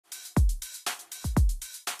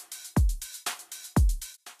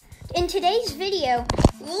in today's video,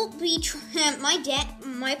 we'll be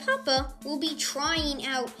my papa will be trying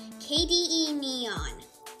out KDE Neon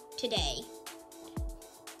today.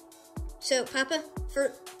 So, Papa,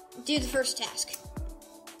 do the first task.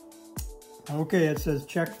 Okay, it says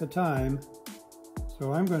check the time.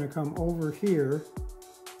 So I'm going to come over here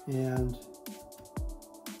and...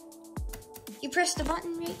 You press the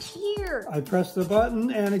button right here. I pressed the button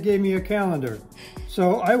and it gave me a calendar.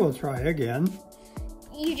 So I will try again.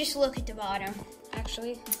 You just look at the bottom,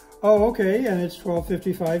 actually. Oh, okay, and it's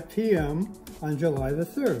 12:55 p.m. on July the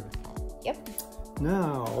 3rd. Yep.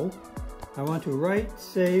 Now, I want to write,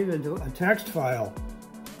 save into a text file.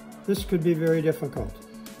 This could be very difficult.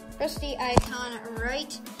 Press the icon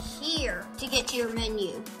right here to get to your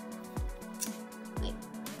menu. Wait.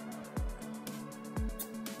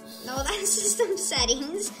 No, that's system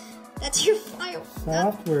settings. That's your file.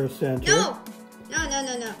 Software Center. No!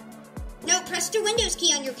 No, press the Windows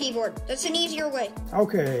key on your keyboard. That's an easier way.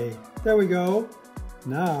 Okay, there we go.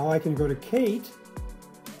 Now I can go to Kate,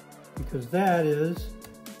 because that is...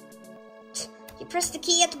 You press the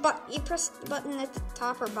key at the button. You press the button at the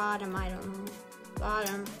top or bottom. I don't know.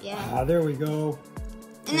 Bottom, yeah. Ah, there we go.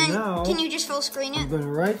 And then, now, can you just full screen it? I'm going to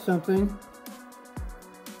write something.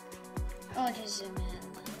 Oh, just zoom in.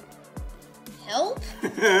 Help?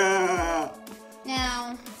 Now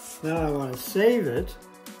I want to save it.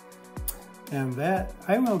 And that,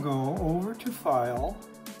 I will go over to File,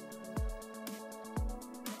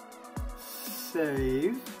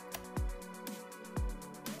 Save.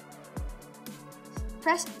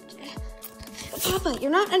 Press. Papa,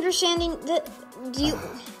 you're not understanding the.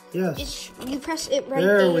 Yes. You press it right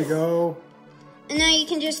there. There we go. And now you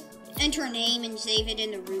can just enter a name and save it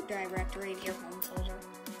in the root directory of your home folder.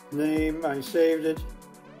 Name, I saved it.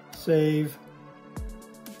 Save.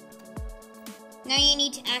 Now you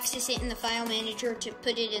need to access it in the file manager to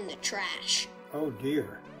put it in the trash. Oh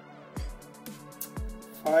dear.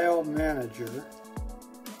 File Manager.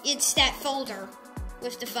 It's that folder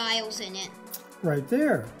with the files in it. Right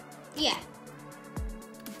there. Yeah.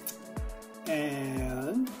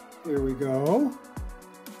 And here we go.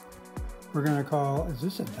 We're going to call, is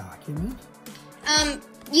this a document?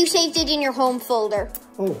 You saved it in your home folder.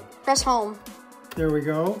 Oh. Press home. There we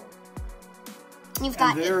go. You've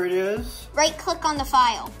got and there it is. Right click on the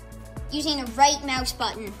file using a right mouse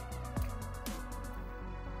button.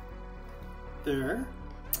 There.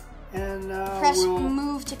 And now press we'll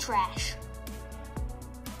move to trash.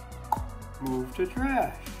 Move to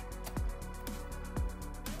trash.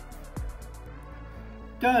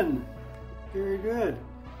 Done. Very good.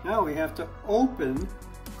 Now we have to open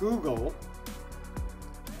Google.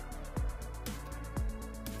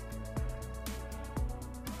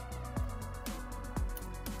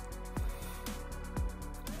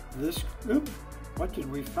 What did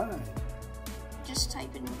we find? Just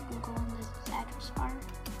type in Google in the address bar.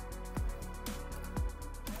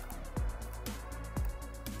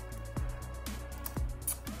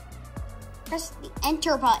 Press the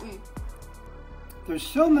enter button. There's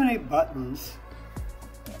so many buttons.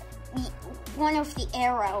 One of the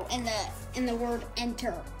arrow in the word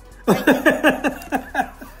enter. Right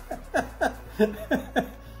there.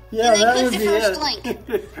 Yeah, and then that click would the be first it.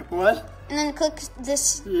 link. What? And then click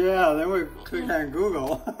this. Yeah, then we click on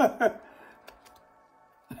Google.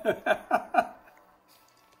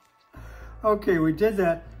 Okay, we did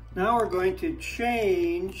that. Now we're going to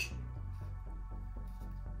change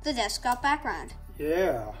the desktop background.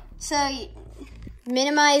 Yeah. So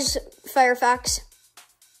minimize Firefox.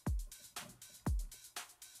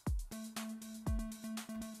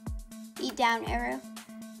 Eat down arrow.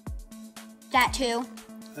 That too.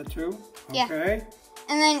 That too? Yeah. Okay.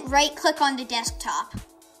 And then right click on the desktop.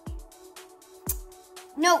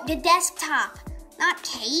 No, the desktop, not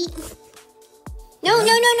Kate. No,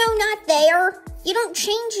 not there. You don't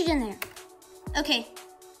change it in there. Okay,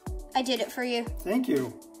 I did it for you. Thank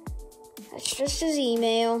you. That's just his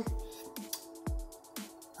email.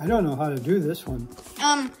 I don't know how to do this one.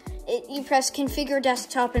 You press configure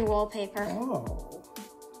desktop and wallpaper. Oh.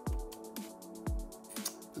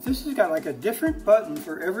 But this has got like a different button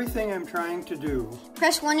for everything I'm trying to do.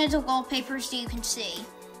 Press one of the wallpapers so you can see.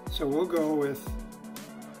 So we'll go with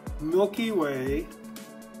Milky Way.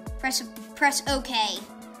 Press OK.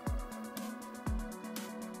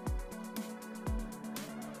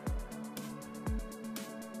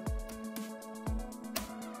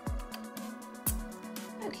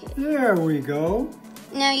 Okay. There we go.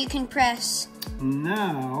 Now you can press.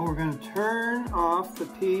 Now we're going to turn off the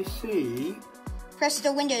PC. Press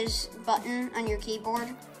the Windows button on your keyboard.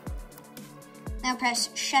 Now press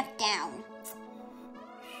shut down.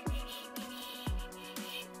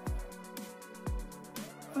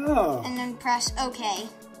 Oh. And then press OK.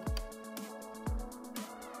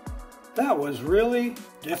 That was really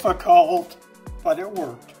difficult, but it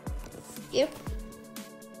worked. Yep.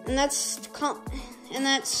 And that's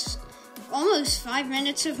almost 5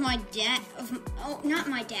 minutes of my not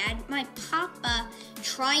my dad, my papa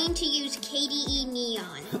trying to use KDE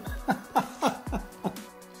Neon.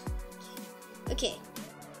 Okay.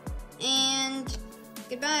 And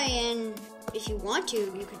goodbye, and if you want to,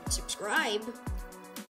 you can subscribe.